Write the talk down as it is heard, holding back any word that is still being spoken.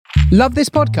Love this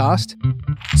podcast?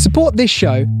 Support this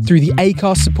show through the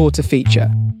Acast supporter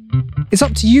feature. It's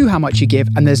up to you how much you give,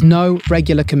 and there's no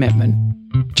regular commitment.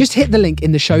 Just hit the link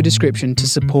in the show description to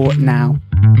support now.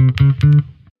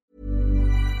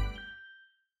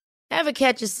 Ever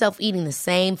catch yourself eating the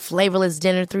same flavorless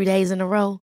dinner 3 days in a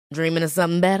row? Dreaming of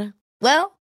something better?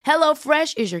 Well,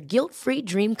 HelloFresh is your guilt-free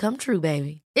dream come true,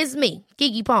 baby. It's me,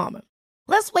 Keke Palmer.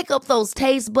 Let's wake up those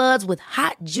taste buds with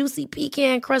hot, juicy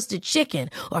pecan-crusted chicken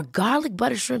or garlic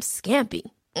butter shrimp scampi.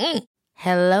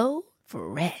 Hello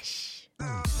Fresh.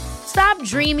 Stop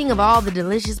dreaming of all the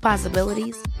delicious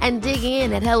possibilities and dig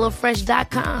in at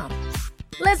HelloFresh.com.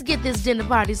 Let's get this dinner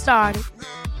party started.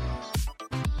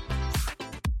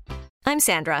 I'm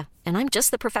Sandra, and I'm just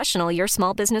the professional your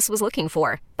small business was looking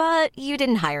for. But you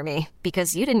didn't hire me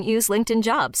because you didn't use LinkedIn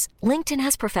Jobs. LinkedIn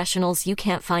has professionals you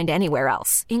can't find anywhere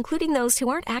else, including those who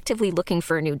aren't actively looking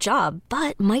for a new job,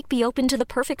 but might be open to the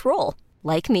perfect role,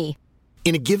 like me.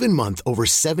 In a given month, over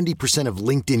 70% of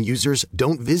LinkedIn users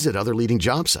don't visit other leading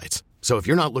job sites. So if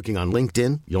you're not looking on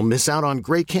LinkedIn, you'll miss out on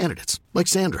great candidates like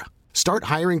Sandra. Start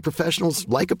hiring professionals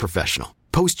like a professional.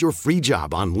 Post your free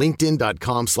job on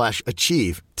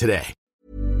linkedin.com/achieve today.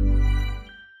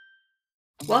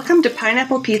 Welcome to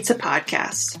Pineapple Pizza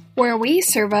Podcast, where we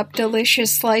serve up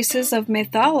delicious slices of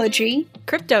mythology,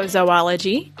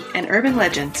 cryptozoology, and urban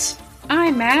legends.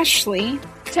 I'm Ashley.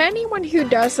 To anyone who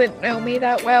doesn't know me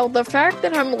that well, the fact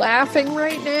that I'm laughing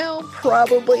right now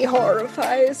probably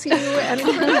horrifies you. And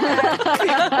for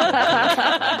that,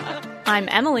 I'm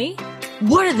Emily.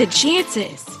 What are the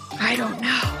chances? I don't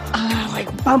know.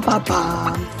 Like bum bum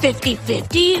bum.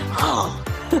 50-50? Oh.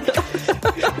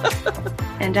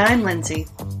 And I'm Lindsay.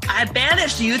 I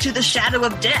banish you to the shadow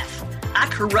of death. I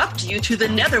corrupt you to the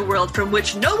netherworld from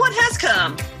which no one has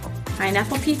come.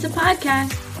 Pineapple Pizza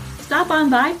Podcast. Stop on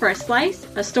by for a slice,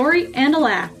 a story, and a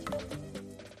laugh.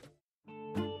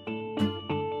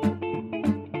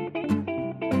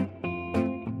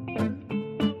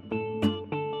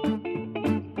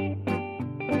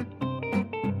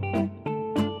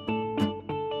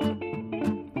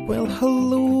 Well,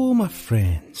 hello, my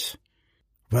friends.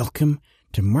 Welcome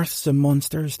to Mirths and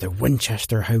Monsters, the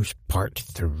Winchester House Part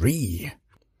 3.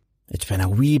 It's been a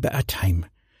wee bit of time,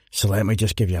 so let me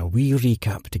just give you a wee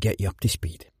recap to get you up to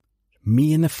speed.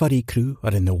 Me and the furry crew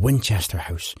are in the Winchester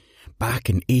House, back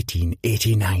in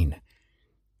 1889.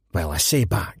 Well, I say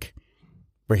back.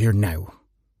 We're here now.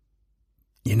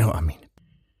 You know what I mean.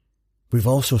 We've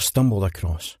also stumbled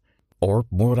across, or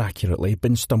more accurately,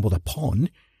 been stumbled upon,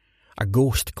 a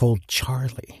ghost called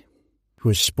Charlie, who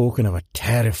has spoken of a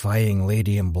terrifying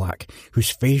lady in black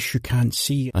whose face you can't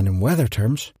see, and in weather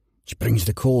terms, she brings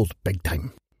the cold big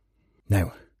time.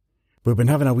 Now, we've been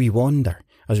having a wee wander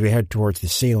as we head towards the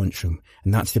seance room,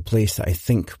 and that's the place that I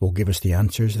think will give us the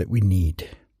answers that we need.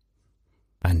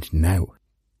 And now,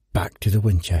 back to the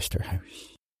Winchester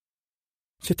House.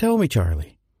 So tell me,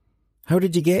 Charlie, how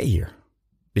did you get here?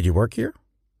 Did you work here?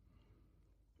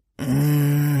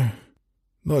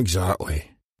 Not exactly.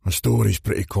 My story's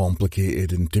pretty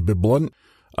complicated, and to be blunt,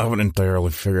 I haven't entirely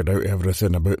figured out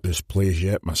everything about this place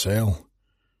yet myself.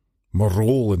 My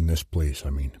role in this place,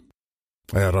 I mean.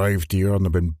 I arrived here and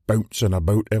I've been bouncing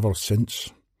about ever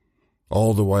since,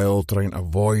 all the while trying to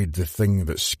avoid the thing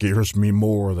that scares me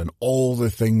more than all the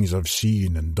things I've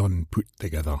seen and done put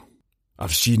together.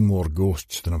 I've seen more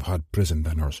ghosts than I've had prison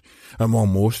dinners, and while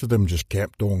most of them just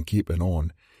kept on keeping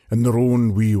on, in their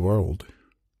own wee world,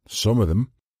 some of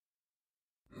them,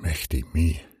 mechty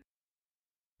me.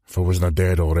 If I wasn't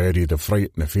dead already, the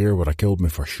fright and the fear would have killed me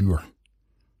for sure.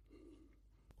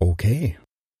 Okay,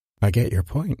 I get your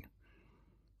point.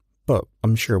 But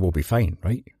I'm sure we'll be fine,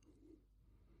 right?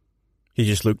 He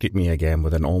just looked at me again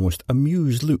with an almost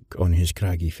amused look on his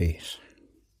craggy face.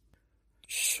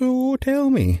 So tell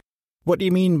me, what do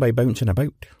you mean by bouncing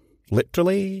about?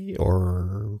 Literally,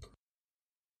 or...?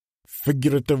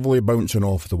 Figuratively bouncing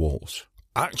off the walls.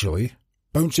 Actually,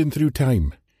 bouncing through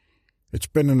time. It's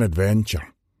been an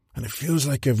adventure, and it feels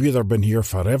like I've either been here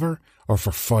forever or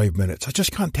for 5 minutes. I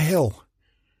just can't tell.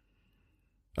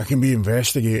 I can be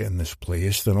investigating this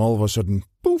place, then all of a sudden,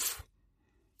 poof!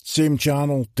 Same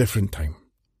channel, different time.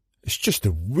 It's just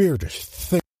the weirdest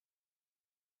thing.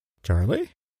 Charlie?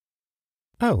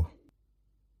 Oh.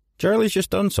 Charlie's just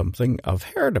done something I've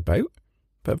heard about,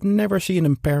 but I've never seen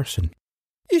in person.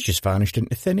 He's just vanished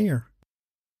into thin air.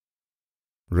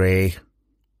 Ray,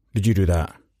 did you do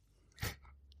that?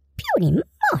 Purely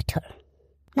mortal.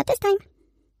 Not this time.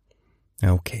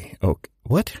 Okay.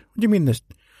 What do you mean this?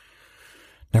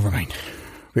 Never mind.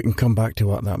 We can come back to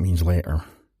what that means later.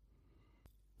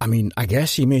 I mean, I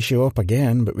guess he may show up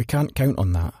again, but we can't count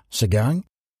on that. So gang,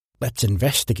 let's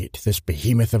investigate this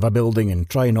behemoth of a building and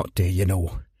try not to,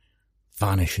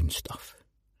 vanish and stuff.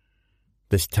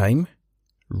 This time,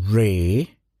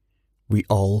 Ray, we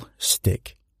all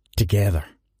stick together.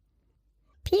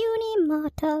 Puny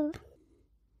mortal.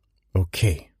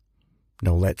 Okay,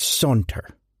 now let's saunter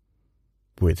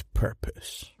with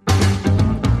purpose.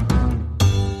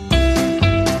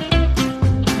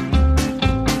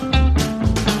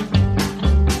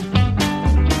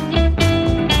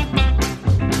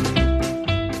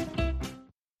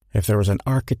 If there was an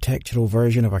architectural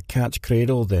version of a cat's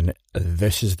cradle, then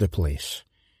this is the place.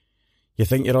 You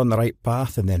think you're on the right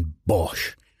path, and then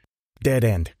bosh, dead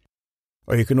end.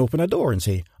 Or you can open a door and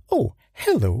say, oh,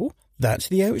 hello, that's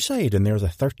the outside, and there's a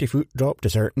 30-foot drop to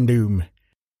certain doom.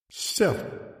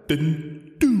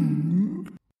 Certain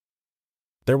doom.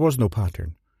 There was no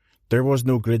pattern. There was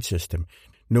no grid system.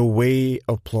 No way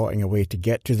of plotting a way to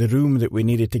get to the room that we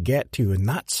needed to get to, and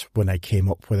that's when I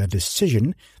came up with a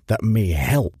decision that may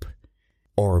help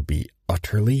or be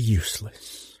utterly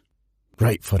useless.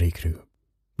 Right, furry crew.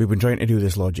 We've been trying to do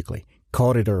this logically,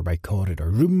 corridor by corridor,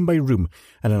 room by room,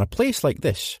 and in a place like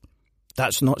this,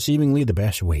 that's not seemingly the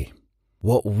best way.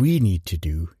 What we need to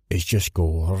do is just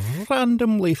go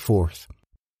randomly forth,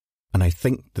 and I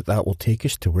think that will take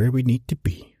us to where we need to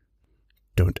be.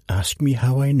 Don't ask me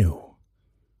how I know.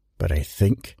 But I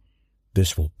think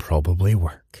this will probably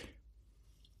work.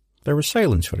 There was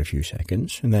silence for a few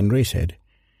seconds, and then Ray said,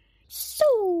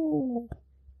 So,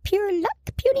 pure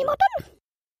luck, puny mortal?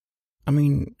 I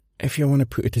mean, if you want to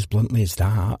put it as bluntly as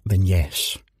that, then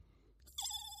yes.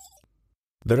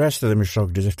 The rest of them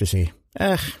shrugged as if to say,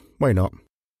 why not?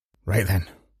 Right then,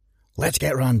 let's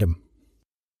get random.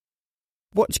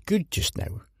 What's good just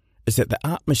now is that the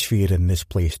atmosphere in this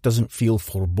place doesn't feel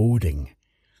foreboding.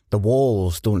 The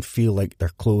walls don't feel like they're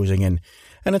closing in,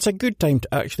 and it's a good time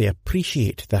to actually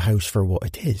appreciate the house for what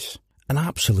it is. An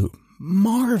absolute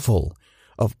marvel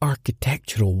of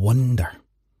architectural wonder.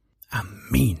 I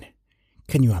mean,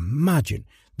 can you imagine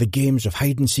the games of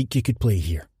hide-and-seek you could play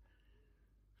here?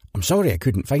 I'm sorry I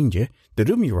couldn't find you. The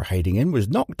room you were hiding in was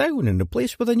knocked down and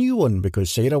replaced with a new one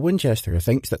because Sarah Winchester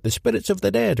thinks that the spirits of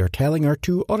the dead are telling her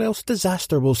to, or else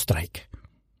disaster will strike.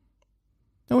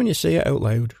 Now when you say it out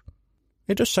loud,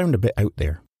 it just sounds a bit out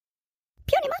there.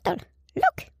 Puny mortal,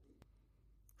 look!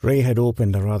 Ray had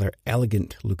opened a rather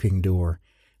elegant-looking door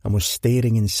and was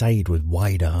staring inside with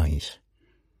wide eyes.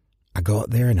 I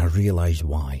got there and I realised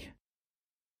why.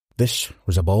 This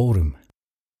was a ballroom,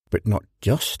 but not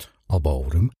just a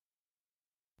ballroom.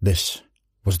 This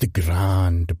was the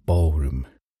grand ballroom,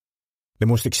 the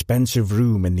most expensive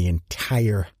room in the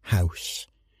entire house.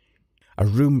 A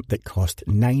room that cost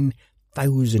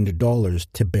 $9,000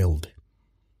 to build.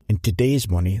 In today's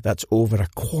money, that's over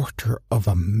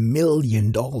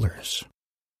 $250,000.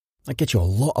 That gets you a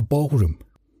lot of ballroom.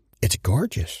 It's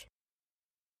gorgeous.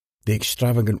 The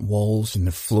extravagant walls and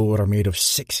the floor are made of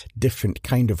 6 different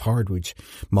kind of hardwoods: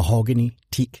 mahogany,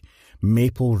 teak,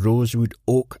 maple, rosewood,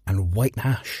 oak, and white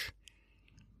ash.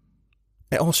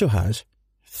 It also has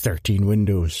 13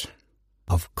 windows.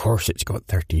 Of course it's got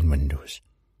 13 windows,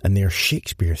 and they're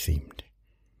Shakespeare-themed.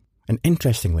 And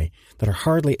interestingly, there are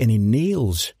hardly any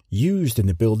nails used in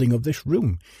the building of this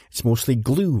room. It's mostly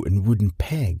glue and wooden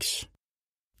pegs.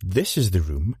 This is the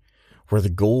room where the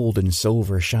gold and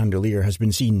silver chandelier has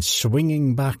been seen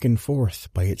swinging back and forth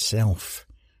by itself.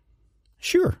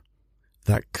 Sure,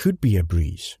 that could be a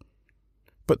breeze,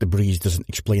 but the breeze doesn't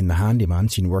explain the handyman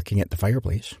seen working at the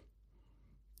fireplace.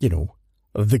 You know,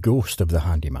 the ghost of the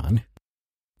handyman,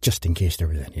 just in case there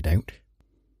was any doubt.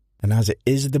 And as it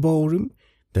is the ballroom,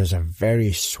 there's a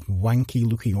very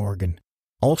swanky-looking organ,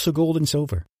 also gold and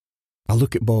silver. I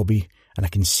look at Bobby and I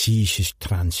can see she's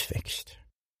transfixed.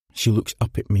 She looks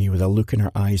up at me with a look in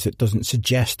her eyes that doesn't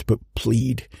suggest but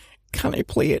plead. Can I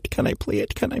play it? Can I play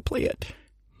it? Can I play it?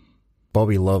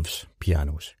 Bobby loves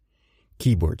pianos,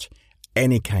 keyboards,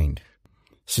 any kind,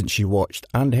 since she watched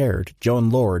and heard John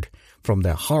Lord from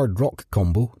the hard rock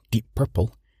combo Deep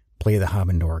Purple play the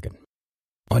Hammond organ.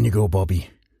 On you go, Bobby.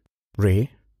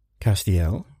 Ray,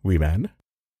 Castiel, wee man,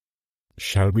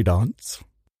 shall we dance?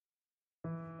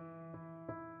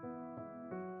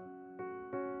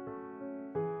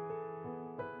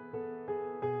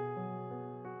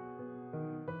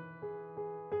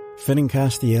 Finn and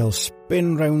Castiel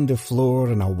spin round the floor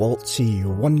in a waltzy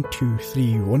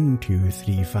 1-2-3,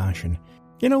 1-2-3 fashion.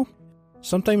 You know,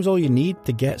 sometimes all you need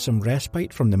to get some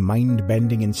respite from the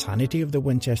mind-bending insanity of the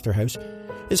Winchester house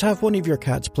is have one of your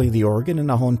cats play the organ in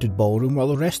a haunted ballroom while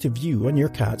the rest of you and your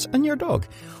cats and your dog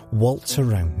waltz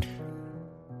around.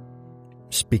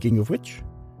 Speaking of which,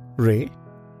 Ray,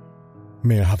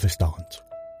 may I have this dance?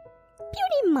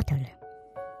 Puny Mottle.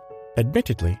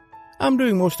 Admittedly, I'm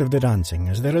doing most of the dancing,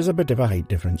 as there is a bit of a height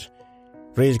difference.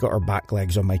 Ray's got her back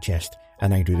legs on my chest,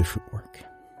 and I do the footwork.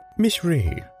 Miss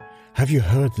Ray, have you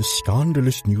heard the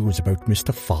scandalous news about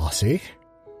Mr. Farcy?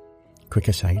 Quick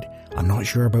aside, I'm not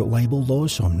sure about libel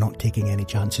laws, so I'm not taking any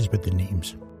chances with the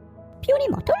names. Puny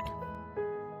Mottle?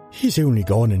 He's only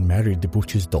gone and married the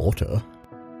butcher's daughter.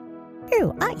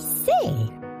 Oh, I say.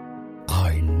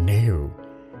 I know.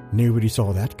 Nobody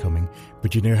saw that coming,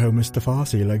 but you know how Mr.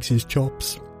 Farcy likes his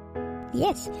chops.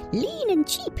 Yes, lean and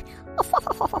cheap.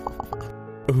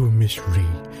 Oh, Miss Ray,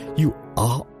 you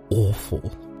are awful.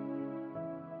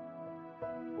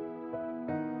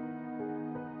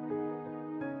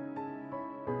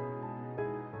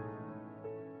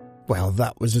 Well,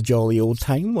 that was a jolly old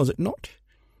time, was it not?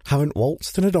 Haven't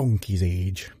waltzed in a donkey's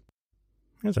age.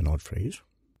 That's an odd phrase.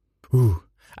 Ooh,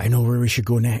 I know where we should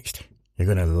go next. You're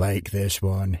going to like this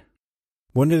one.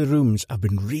 One of the rooms I've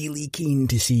been really keen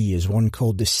to see is one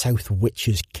called the South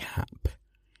Witch's Cap.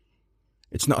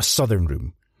 It's not a southern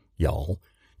room, y'all.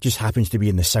 Just happens to be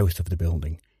in the south of the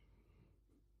building.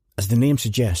 As the name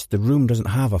suggests, the room doesn't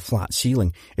have a flat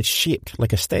ceiling. It's shaped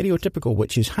like a stereotypical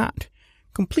witch's hat,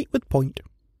 complete with point.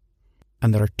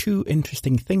 And there are two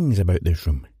interesting things about this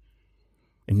room.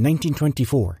 In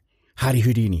 1924, Harry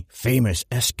Houdini, famous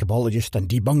escapologist and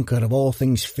debunker of all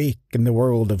things fake in the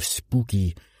world of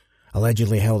spooky,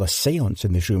 allegedly held a séance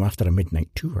in this room after a midnight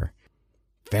tour.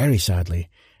 Very sadly,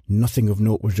 nothing of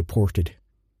note was reported,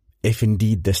 if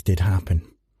indeed this did happen.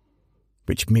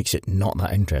 Which makes it not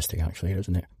that interesting, actually,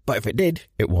 doesn't it? But if it did,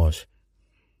 it was.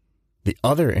 The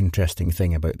other interesting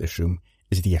thing about this room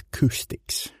is the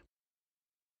acoustics.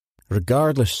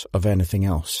 Regardless of anything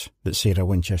else that Sarah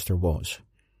Winchester was,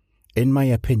 in my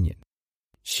opinion,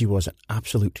 she was an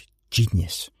absolute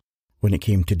genius when it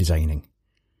came to designing.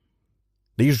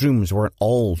 These rooms weren't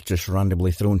all just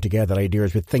randomly thrown together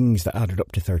ideas with things that added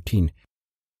up to 13.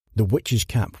 The Witch's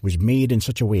Cap was made in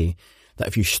such a way that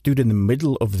if you stood in the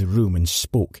middle of the room and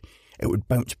spoke, it would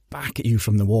bounce back at you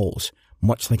from the walls,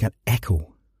 much like an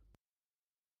echo.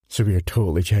 So we are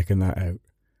totally checking that out.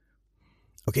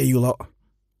 Okay, you lot,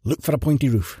 look for a pointy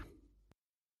roof.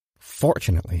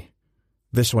 Fortunately,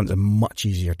 this one's much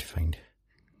easier to find.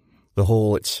 The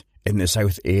hole it's in the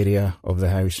south area of the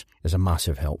house is a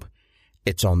massive help.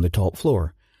 It's on the top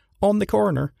floor, on the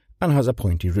corner, and has a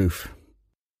pointy roof.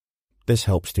 This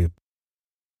helps to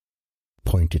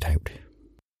point it out.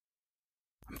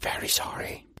 I'm very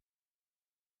sorry.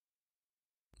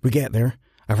 We get there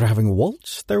after having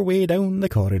waltzed their way down the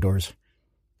corridors.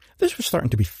 This was starting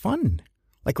to be fun.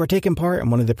 Like we're taking part in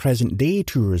one of the present-day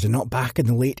tours and not back in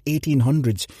the late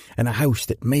 1800s in a house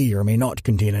that may or may not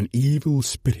contain an evil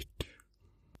spirit.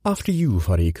 After you,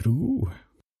 furry crew.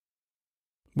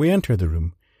 We enter the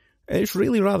room. It's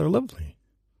really rather lovely.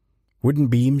 Wooden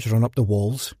beams run up the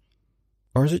walls.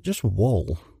 Or is it just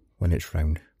wall when it's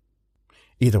round?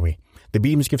 Either way, the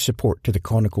beams give support to the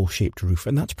conical-shaped roof,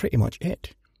 and that's pretty much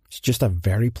it. It's just a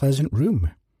very pleasant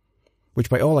room, which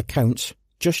by all accounts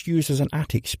just used as an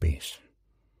attic space.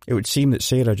 It would seem that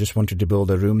Sarah just wanted to build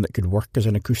a room that could work as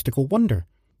an acoustical wonder,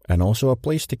 and also a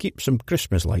place to keep some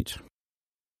Christmas lights.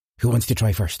 Who wants to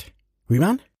try first? Wee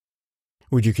man?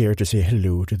 Would you care to say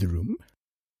hello to the room?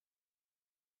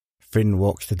 Finn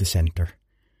walks to the centre,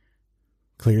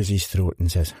 clears his throat and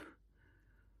says,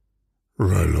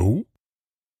 Hello?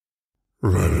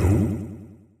 Hello?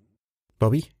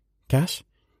 Bobby? Cass?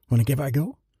 Want to give it a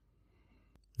go?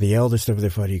 The eldest of the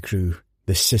furry crew,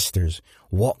 the sisters,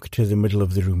 walk to the middle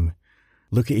of the room,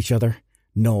 look at each other,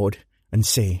 nod, and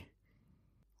say,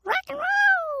 Rock and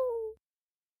roll!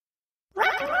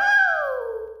 Rock and roll!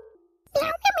 Meow,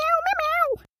 meow, meow,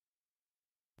 meow,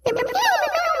 meow. Meow, meow,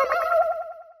 meow, meow,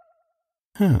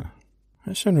 meow. Huh.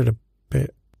 That sounded a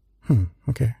bit...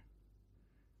 okay.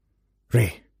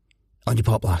 Ray, on your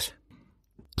pop, lass.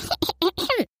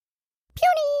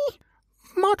 Puny!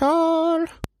 Mottle!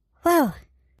 Whoa.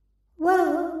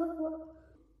 Whoa.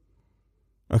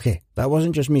 Okay, that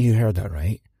wasn't just me who heard that,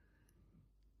 right?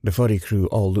 The furry crew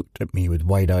all looked at me with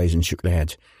wide eyes and shook their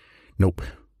heads. Nope,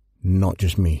 not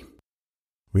just me.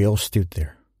 We all stood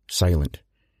there, silent,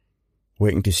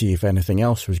 waiting to see if anything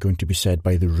else was going to be said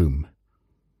by the room.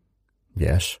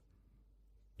 Yes,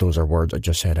 those are words I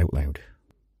just said out loud.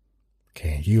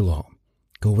 Okay, you lot,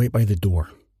 go wait by the door.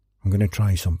 I'm going to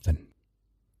try something.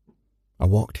 I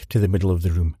walked to the middle of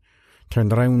the room,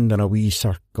 turned around in a wee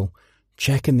circle,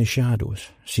 checking the shadows,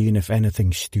 seeing if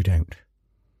anything stood out.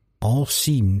 All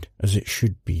seemed as it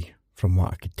should be from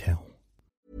what I could tell.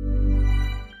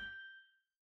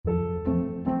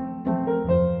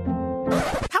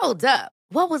 Hold up.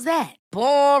 What was that?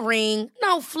 Boring.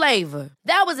 No flavor.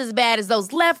 That was as bad as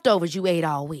those leftovers you ate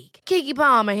all week. Keke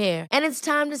Palmer here, and it's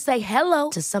time to say hello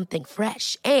to something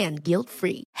fresh and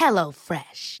guilt-free.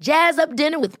 HelloFresh. Jazz up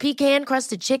dinner with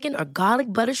pecan-crusted chicken or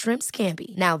garlic butter shrimp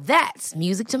scampi. Now that's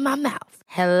music to my mouth.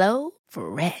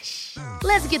 HelloFresh.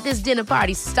 Let's get this dinner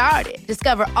party started.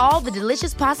 Discover all the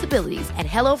delicious possibilities at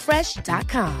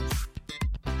HelloFresh.com.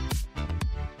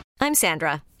 I'm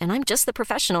Sandra, and I'm just the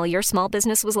professional your small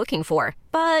business was looking for.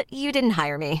 But you didn't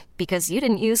hire me because you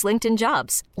didn't use LinkedIn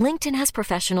Jobs. LinkedIn has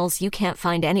professionals you can't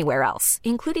find anywhere else,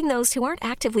 including those who aren't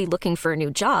actively looking for a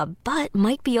new job, but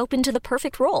might be open to the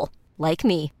perfect role, like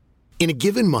me. In a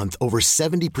given month, over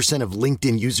 70% of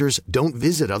LinkedIn users don't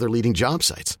visit other leading job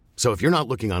sites. So if you're not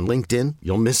looking on LinkedIn,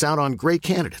 you'll miss out on great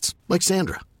candidates like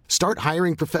Sandra. Start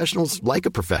hiring professionals like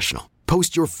a professional.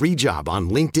 Post your free job on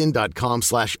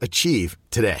linkedin.com/achieve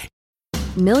today.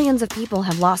 Millions of people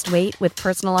have lost weight with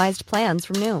personalized plans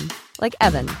from Noom. Like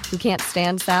Evan, who can't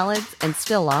stand salads and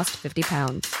still lost 50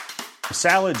 pounds.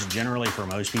 Salads generally for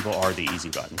most people are the easy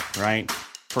button, right?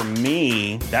 For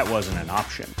me, that wasn't an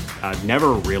option. I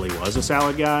never really was a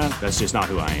salad guy. That's just not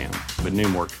who I am. But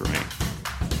Noom worked for me.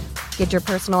 Get your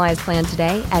personalized plan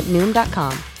today at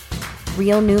Noom.com.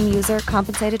 Real Noom user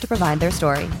compensated to provide their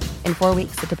story. In 4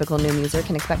 weeks, the typical Noom user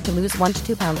can expect to lose 1 to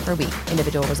 2 pounds per week.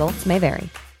 Individual results may vary.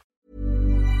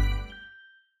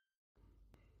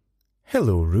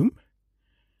 Hello, room.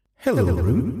 Hello,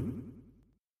 room.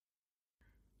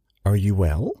 Are you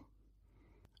well?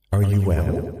 Are you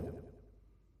well?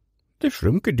 This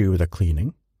room could do with a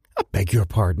cleaning. I beg your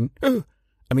pardon.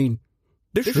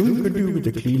 This room could do with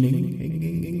a cleaning.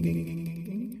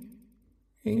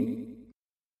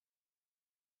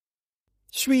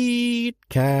 Sweet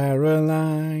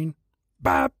Caroline.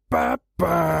 Ba, ba,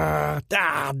 ba.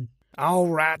 Ah, all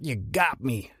right, you got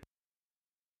me.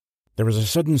 There was a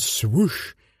sudden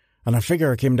swoosh, and a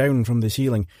figure came down from the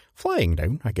ceiling, flying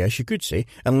down, I guess you could say,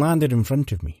 and landed in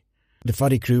front of me. The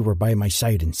furry crew were by my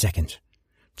side in seconds.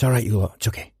 It's all right, you lot. It's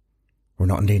okay. We're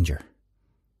not in danger.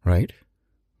 Right?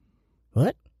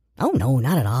 What? Oh, no,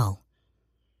 not at all.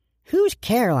 Who's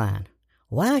Caroline?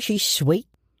 Why is she sweet?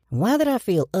 Why did I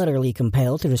feel utterly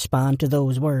compelled to respond to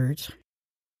those words?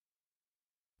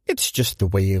 It's just the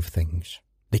way of things.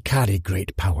 They carry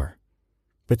great power,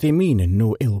 but they mean in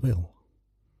no ill will.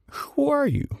 Who are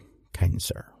you, kind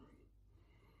sir?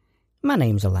 My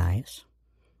name's Elias.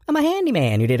 I'm a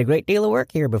handyman who did a great deal of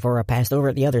work here before I passed over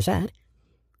at the other side.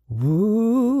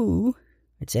 Woo,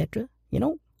 etc., you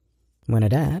know. When I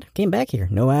died, came back here,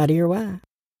 no idea why.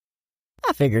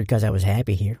 I figured because I was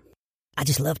happy here. I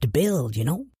just love to build, you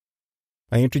know.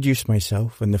 I introduced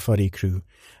myself and the furry crew,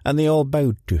 and they all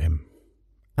bowed to him.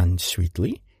 And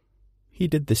sweetly, he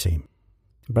did the same.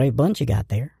 Brave bunch you got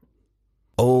there.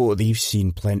 Oh, they've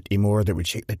seen plenty more that would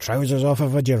shake the trousers off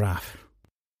of a giraffe.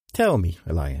 Tell me,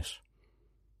 Elias,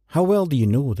 how well do you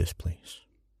know this place?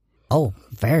 Oh,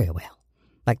 very well.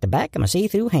 Like the back of my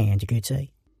see-through hand, you could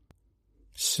say.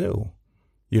 So,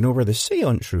 you know where the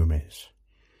seance room is?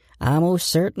 I most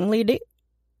certainly do.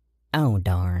 Oh,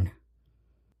 darn.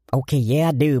 Okay, yeah,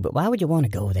 I do, but why would you want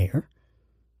to go there?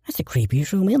 That's the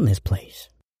creepiest room in this place.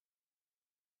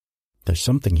 There's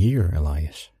something here,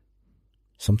 Elias.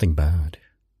 Something bad.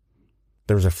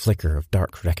 There was a flicker of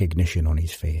dark recognition on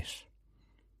his face.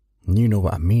 And you know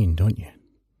what I mean, don't you?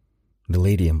 The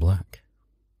lady in black.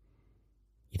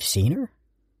 You've seen her?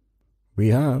 We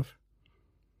have.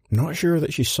 Not sure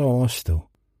that she saw us, though.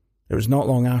 It was not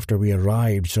long after we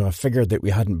arrived, so I figured that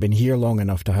we hadn't been here long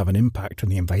enough to have an impact on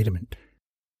the environment.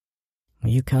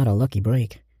 Well, you caught a lucky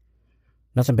break.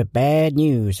 Nothing but bad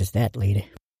news is that, lady.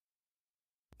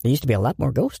 There used to be a lot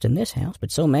more ghosts in this house,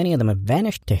 but so many of them have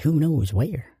vanished to who knows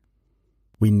where.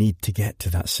 We need to get to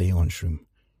that seance room.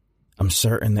 I'm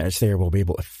certain that it's there we'll be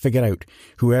able to figure out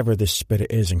whoever this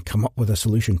spirit is and come up with a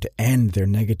solution to end their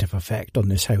negative effect on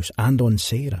this house and on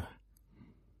Sarah.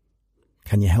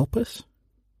 Can you help us?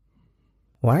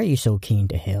 Why are you so keen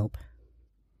to help?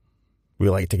 We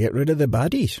like to get rid of the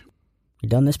baddies. You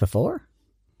done this before?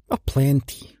 Oh,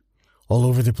 plenty. All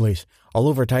over the place. All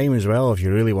over time as well, if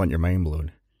you really want your mind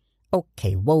blown.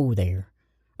 Okay, whoa there.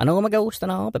 I know I'm a ghost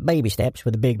and all, but baby steps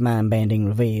with the big mind-bending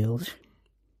reveals.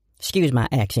 Excuse my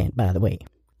accent, by the way.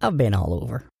 I've been all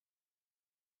over.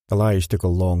 Elias took a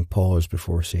long pause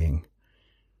before saying,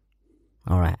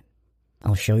 All right,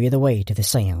 I'll show you the way to the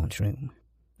seance room.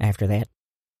 After that,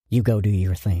 you go do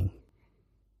your thing.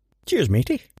 Cheers,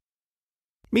 matey.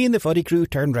 Me and the furry crew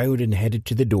turned round and headed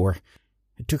to the door.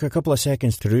 It took a couple of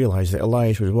seconds to realise that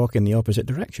Elias was walking the opposite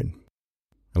direction.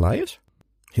 Elias?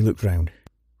 He looked round.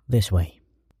 This way.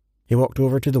 He walked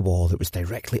over to the wall that was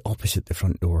directly opposite the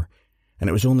front door and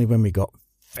it was only when we got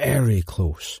very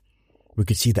close we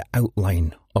could see the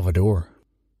outline of a door.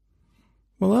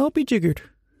 Well, I'll be jiggered.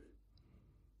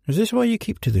 Is this why you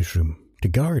keep to this room? To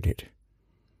guard it?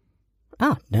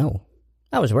 Ah, no.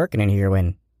 I was working in here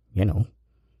when,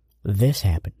 this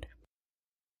happened.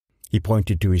 He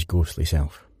pointed to his ghostly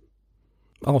self.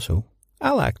 Also,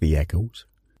 I like the echoes.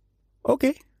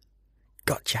 Okay.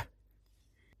 Gotcha.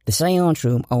 The seance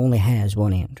room only has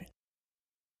one entrance.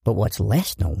 But what's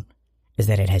less known is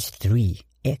that it has 3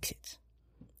 exits.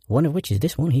 One of which is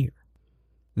this one here.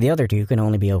 The other 2 can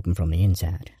only be opened from the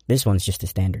inside. This one's just a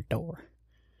standard door.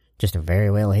 Just a very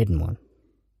well hidden one.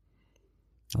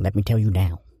 Now, let me tell you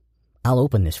now. I'll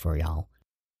open this for y'all.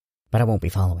 But I won't be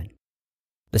following.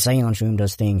 The seance room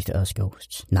does things to us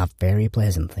ghosts. Not very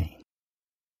pleasant things.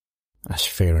 That's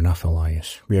fair enough,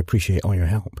 Elias. We appreciate all your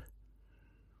help.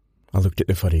 I looked at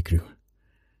the furry crew.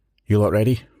 You lot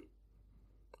ready?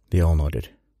 They all nodded.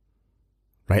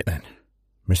 Right then,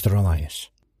 Mr. Elias.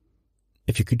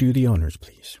 If you could do the honours,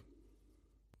 please.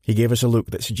 He gave us a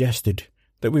look that suggested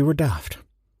that we were daft.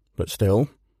 But still,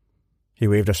 he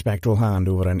waved a spectral hand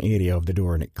over an area of the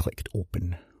door and it clicked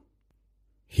open.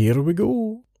 Here we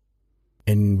go.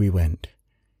 In we went.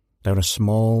 Down a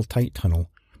small, tight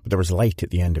tunnel, but there was light at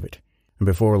the end of it, and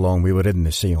before long we were in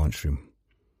the seance room.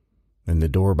 Then the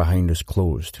door behind us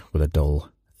closed with a dull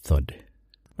thud.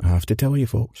 I have to tell you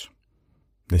folks,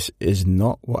 this is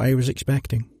not what I was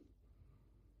expecting.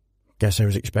 Guess I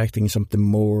was expecting something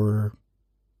more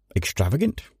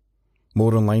extravagant,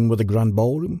 more in line with the Grand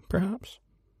Ballroom, perhaps,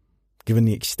 given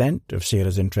the extent of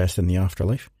Sarah's interest in the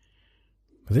afterlife.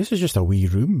 But this is just a wee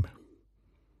room.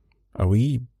 A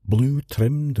wee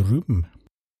blue-trimmed room.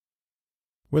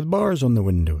 With bars on the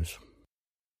windows.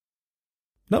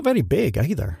 Not very big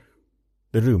either.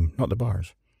 The room, not the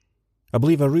bars. I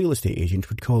believe a real estate agent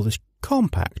would call this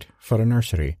compact for a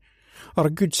nursery, or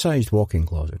a good-sized walk-in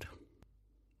closet.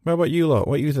 What about you lot?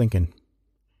 What are you thinking?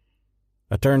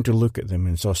 I turned to look at them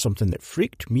and saw something that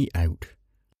freaked me out.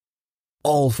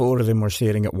 All 4 of them were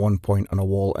staring at one point on a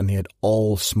wall and they had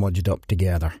all smudged up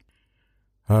together.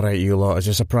 All right, you lot, is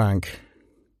this a prank?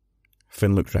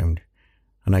 Finn looked round,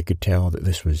 and I could tell that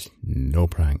this was no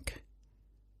prank.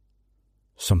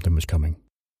 Something was coming.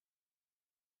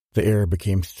 The air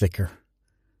became thicker,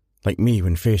 like me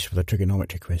when faced with a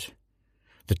trigonometry quiz.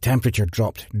 The temperature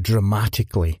dropped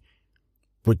dramatically,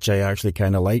 which I actually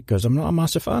kind of like because I'm not a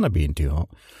massive fan of being too hot.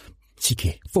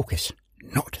 CK, focus,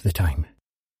 not the time.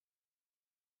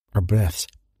 Our breaths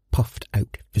puffed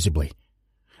out visibly.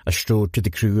 I strode to the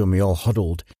crew and we all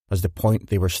huddled as the point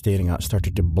they were staring at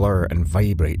started to blur and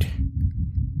vibrate.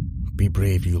 Be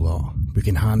brave, you lot. We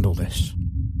can handle this.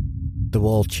 The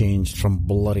wall changed from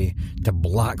blurry to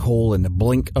black hole in the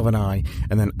blink of an eye,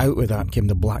 and then out of that came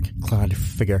the black-clad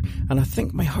figure, and I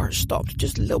think my heart stopped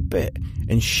just a little bit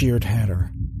in sheer terror.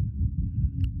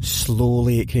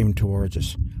 Slowly it came towards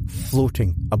us,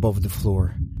 floating above the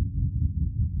floor.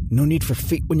 No need for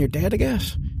feet when you're dead, I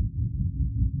guess.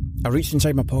 I reached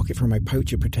inside my pocket for my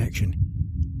pouch of protection.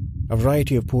 A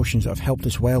variety of potions that have helped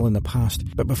us well in the past,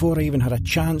 but before I even had a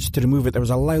chance to remove it, there was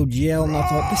a loud yell, and I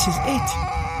thought, this is it.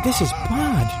 This is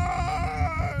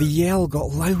bad. The yell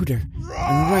got louder,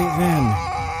 and right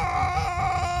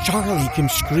then, Charlie came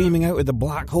screaming out of the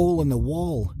black hole in the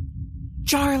wall.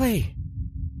 Charlie!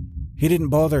 He didn't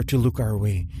bother to look our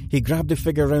way. He grabbed the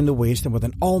figure round the waist, and with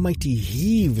an almighty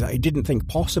heave that I didn't think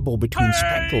possible between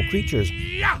spectral creatures,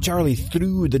 Charlie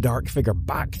threw the dark figure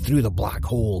back through the black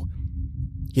hole.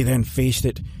 He then faced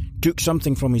it, took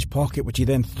something from his pocket which he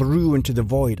then threw into the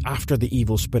void after the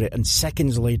evil spirit, and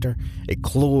seconds later it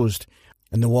closed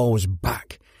and the wall was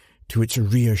back to its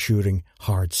reassuring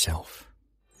hard self.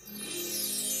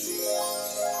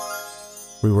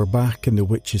 We were back in the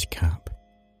witch's cap.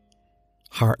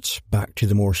 Hearts back to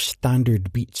the more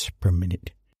standard beats per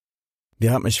minute. The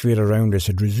atmosphere around us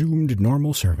had resumed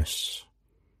normal service,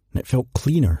 and it felt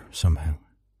cleaner somehow.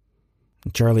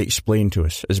 And Charlie explained to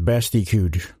us, as best he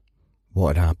could,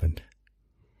 what had happened.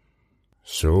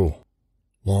 So,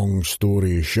 long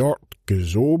story short,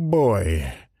 'cause oh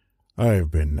boy,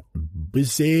 I've been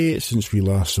busy since we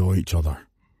last saw each other.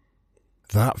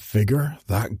 That figure,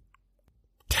 that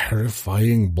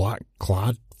terrifying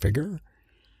black-clad figure,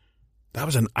 that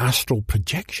was an astral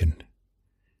projection.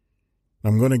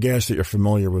 I'm going to guess that you're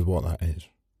familiar with what that is.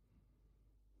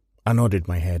 I nodded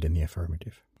my head in the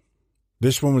affirmative.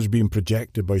 This one was being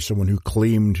projected by someone who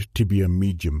claimed to be a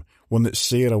medium, one that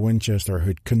Sarah Winchester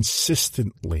had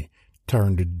consistently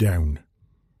turned down.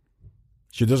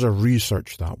 She does her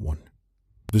research, that one.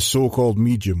 The so-called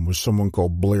medium was someone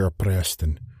called Blair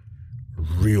Preston.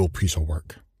 Real piece of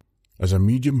work. As a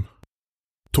medium,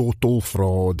 Total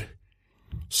fraud.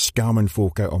 Scamming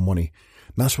folk out of money.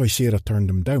 And that's why Sarah turned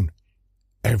him down.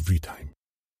 Every time.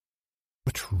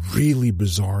 What's really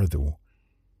bizarre, though,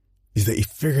 is that he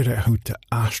figured out how to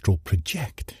astral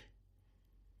project.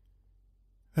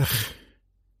 Ugh.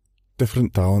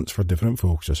 Different talents for different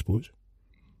folks, I suppose.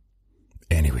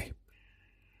 Anyway,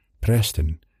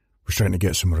 Preston was trying to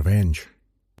get some revenge.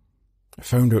 I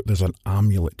found out there's an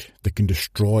amulet that can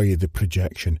destroy the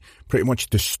projection, pretty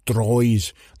much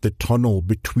destroys the tunnel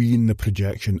between the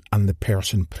projection and the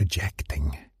person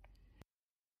projecting.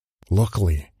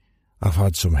 Luckily, I've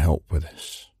had some help with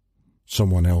this.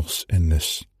 Someone else in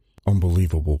this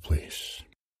unbelievable place.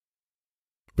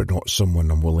 But not someone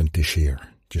I'm willing to share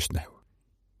just now.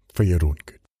 For your own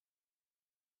good.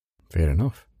 Fair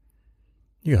enough.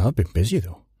 You have been busy,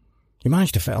 though. You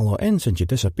managed to fit a lot in since you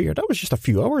disappeared. That was just a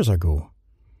few hours ago.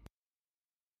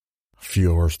 A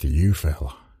few hours to you,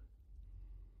 fella.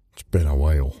 It's been a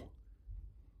while.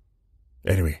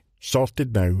 Anyway,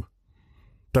 sorted now.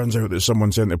 Turns out that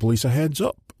someone sent the police a heads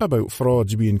up about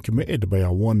frauds being committed by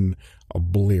a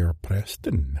Blair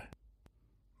Preston.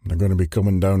 They're going to be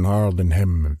coming down hard on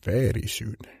him very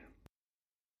soon.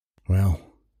 Well,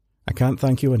 I can't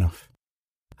thank you enough.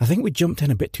 I think we jumped in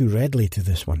a bit too readily to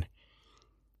this one.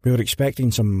 We were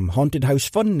expecting some haunted house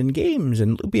fun and games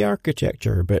and loopy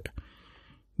architecture, but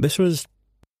this was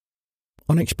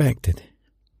unexpected.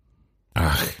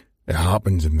 It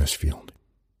happens in this field.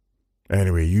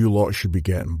 Anyway, you lot should be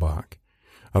getting back.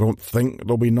 I don't think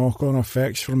there'll be knock-on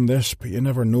effects from this, but you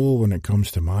never know when it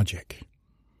comes to magic.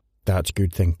 That's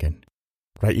good thinking.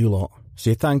 Right, you lot,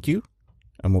 say thank you,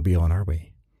 and we'll be on our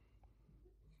way.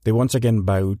 They once again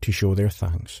bowed to show their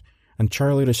thanks, and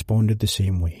Charlie responded the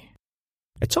same way.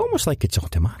 It's almost like it's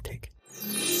automatic.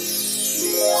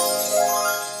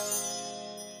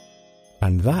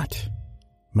 And that,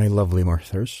 my lovely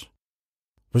Mirthers,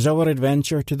 was our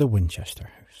adventure to the Winchester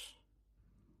House.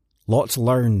 Lots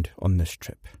learned on this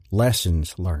trip,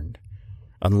 lessons learned,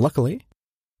 and luckily,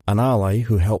 an ally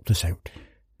who helped us out.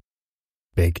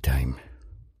 Big time.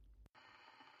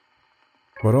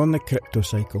 We're on the crypto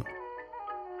cycle.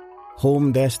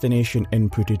 Home destination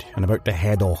inputted and about to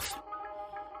head off.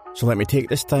 So let me take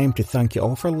this time to thank you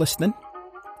all for listening,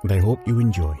 and I hope you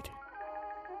enjoyed.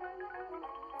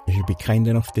 If you'd be kind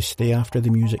enough to stay after the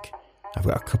music, I've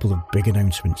got a couple of big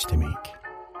announcements to make.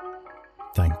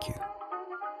 Thank you.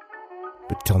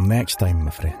 But till next time,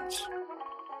 my friends,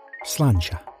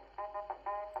 Sláinte,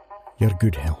 your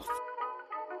good health.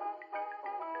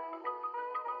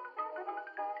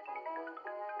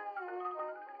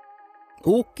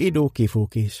 Okie dokie,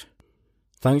 folkies.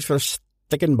 Thanks for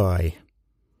sticking by.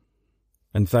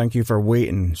 And thank you for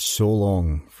waiting so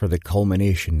long for the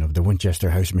culmination of the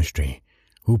Winchester House mystery.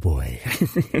 Oh boy.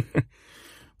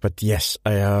 But yes,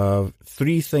 I have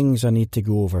 3 things I need to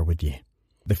go over with you.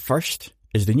 The first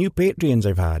is the new Patreons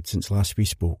I've had since last we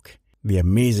spoke. The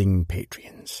amazing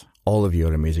Patreons. All of you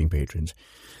are amazing patrons.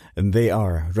 And they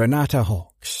are Renata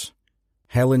Hawks,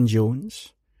 Helen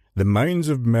Jones, The Minds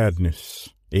of Madness,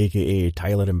 a.k.a.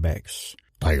 Tyler and Bex.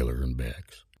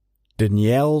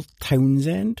 Danielle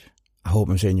Townsend. I hope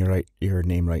I'm saying your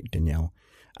name right, Danielle.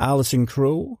 Alison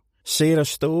Crow, Sarah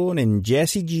Stone, and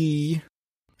Jessie G.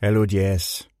 Hello,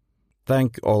 Jess.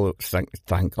 Thank all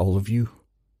of you.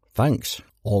 Thanks,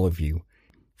 all of you,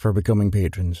 for becoming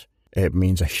patrons. It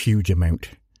means a huge amount,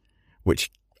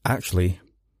 which actually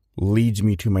leads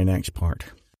me to my next part.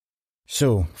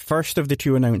 So, first of the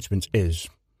 2 announcements is,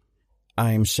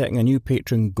 I'm setting a new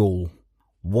patron goal.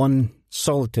 One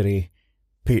solitary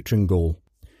patron goal.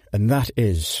 And that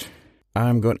is,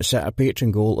 I'm going to set a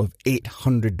patron goal of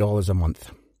 $800 a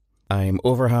month. I'm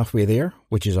over halfway there,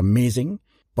 which is amazing,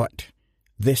 but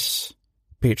this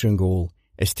patron goal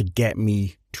is to get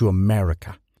me to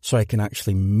America so I can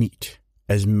actually meet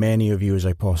as many of you as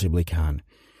I possibly can.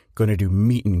 Going to do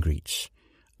meet and greets.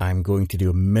 I'm going to do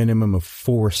a minimum of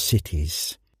 4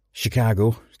 cities.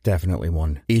 Chicago, definitely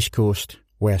one. East Coast,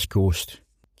 West Coast,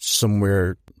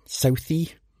 somewhere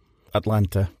southy.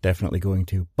 Atlanta, definitely going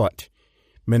to. But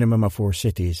minimum of 4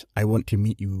 cities. I want to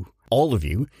meet you, all of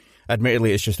you.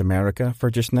 Admittedly, it's just America for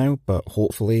just now, but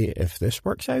hopefully if this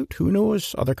works out, who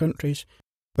knows, other countries.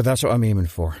 But that's what I'm aiming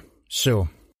for. So,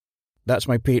 that's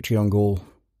my Patreon goal.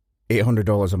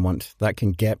 $800 a month. That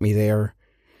can get me there.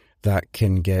 That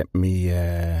can get me,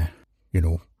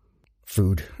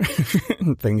 food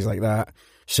and things like that.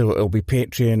 So it'll be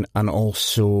Patreon, and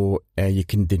also you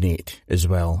can donate as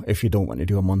well. If you don't want to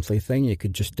do a monthly thing, you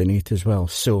could just donate as well.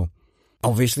 So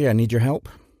obviously I need your help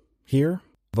here.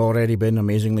 I've already been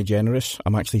amazingly generous.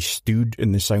 I'm actually stewed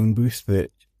in the sound booth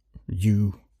that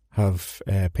you have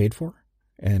paid for.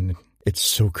 And It's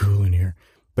so cool in here.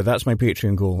 But that's my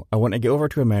Patreon goal. I want to get over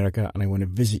to America and I want to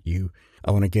visit you.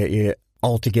 I want to get you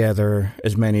all together,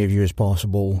 as many of you as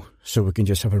possible, so we can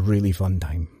just have a really fun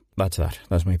time. That's that.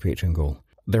 That's my Patreon goal.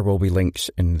 There will be links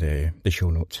in the show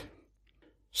notes.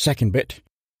 Second bit,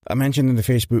 I mentioned in the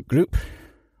Facebook group,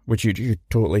 which you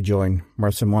totally join,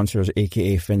 Mirths and Monsters,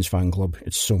 aka Finn's Fan Club.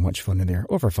 It's so much fun in there.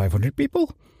 Over 500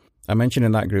 people. I mentioned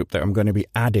in that group that I'm going to be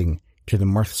adding to the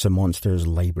Mirths and Monsters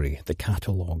library, the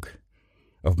catalogue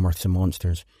of Mirths and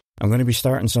Monsters. I'm going to be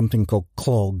starting something called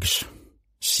Clogs.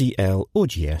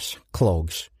 CLOGS.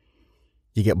 Clogs.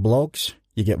 You get blogs,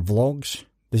 you get vlogs.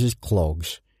 This is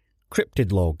Clogs.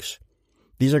 Cryptid logs.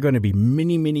 These are going to be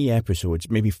mini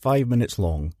episodes, maybe 5 minutes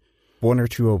long, 1 or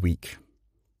 2 a week,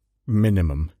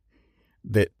 minimum,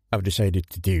 that I've decided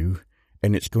to do.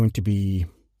 And it's going to be,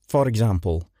 for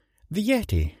example, the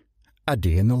Yeti, a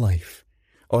day in the life,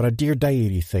 or a Dear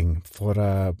Diary thing for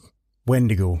a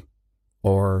Wendigo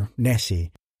or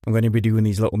Nessie. I'm going to be doing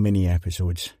these little mini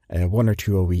episodes, 1 or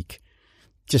 2 a week.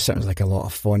 Just sounds like a lot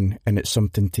of fun, and it's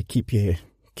something to keep you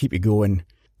going.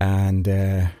 And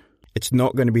it's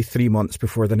not going to be 3 months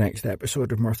before the next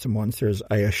episode of Mirths and Monsters,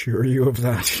 I assure you of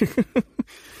that.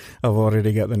 I've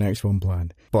already got the next one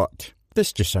planned. But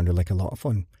this just sounded like a lot of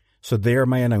fun. So there are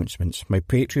my announcements. My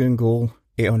Patreon goal,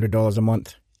 $800 a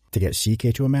month, to get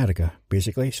CK to America,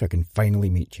 basically, so I can finally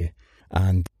meet you.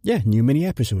 And yeah, new mini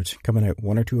episodes coming out,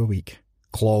 1 or 2 a week.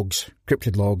 Clogs,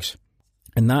 cryptid logs.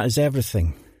 And that is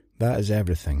everything. That is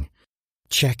everything.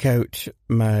 Check out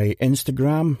my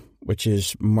Instagram, which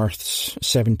is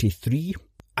Mirths73.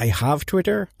 I have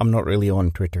Twitter. I'm not really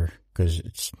on Twitter because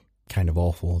it's kind of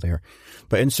awful there.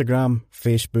 But Instagram,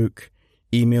 Facebook,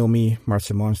 email me,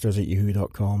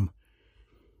 mirthsandmonsters@yahoo.com.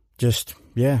 Just,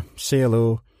 say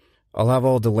hello. I'll have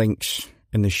all the links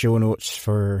in the show notes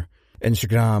for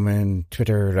Instagram and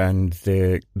Twitter and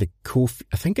the Ko-fi.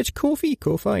 I think it's Ko-fi.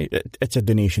 It's a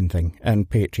donation thing, and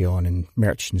Patreon and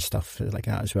merch and stuff like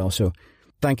that as well. So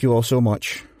thank you all so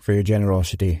much for your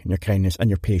generosity and your kindness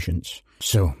and your patience.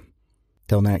 So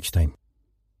till next time,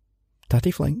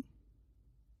 tatty fling.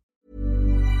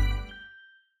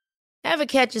 Ever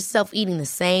catch yourself eating the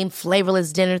same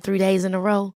flavorless dinner 3 days in a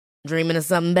row? Dreaming of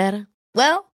something better?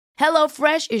 Well,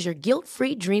 HelloFresh is your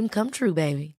guilt-free dream come true,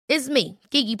 baby. It's me,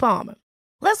 Keke Palmer.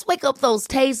 Let's wake up those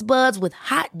taste buds with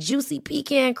hot, juicy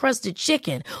pecan-crusted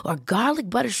chicken or garlic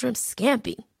butter shrimp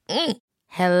scampi.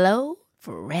 Hello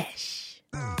Fresh.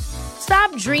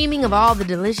 Stop dreaming of all the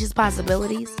delicious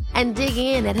possibilities and dig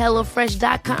in at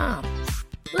HelloFresh.com.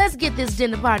 Let's get this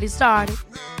dinner party started.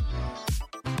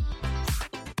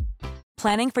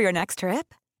 Planning for your next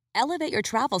trip? Elevate your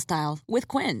travel style with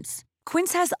Quince.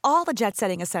 Quince has all the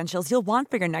jet-setting essentials you'll want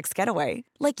for your next getaway,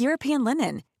 like European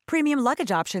linen, premium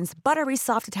luggage options, buttery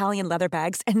soft Italian leather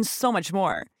bags, and so much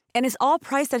more. And is all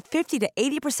priced at 50 to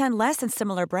 80% less than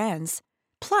similar brands.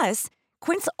 Plus,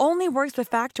 Quince only works with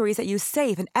factories that use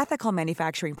safe and ethical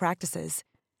manufacturing practices.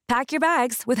 Pack your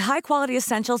bags with high-quality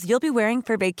essentials you'll be wearing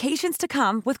for vacations to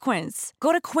come with Quince.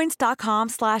 Go to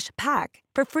quince.com/pack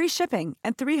for free shipping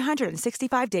and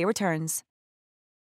 365-day returns.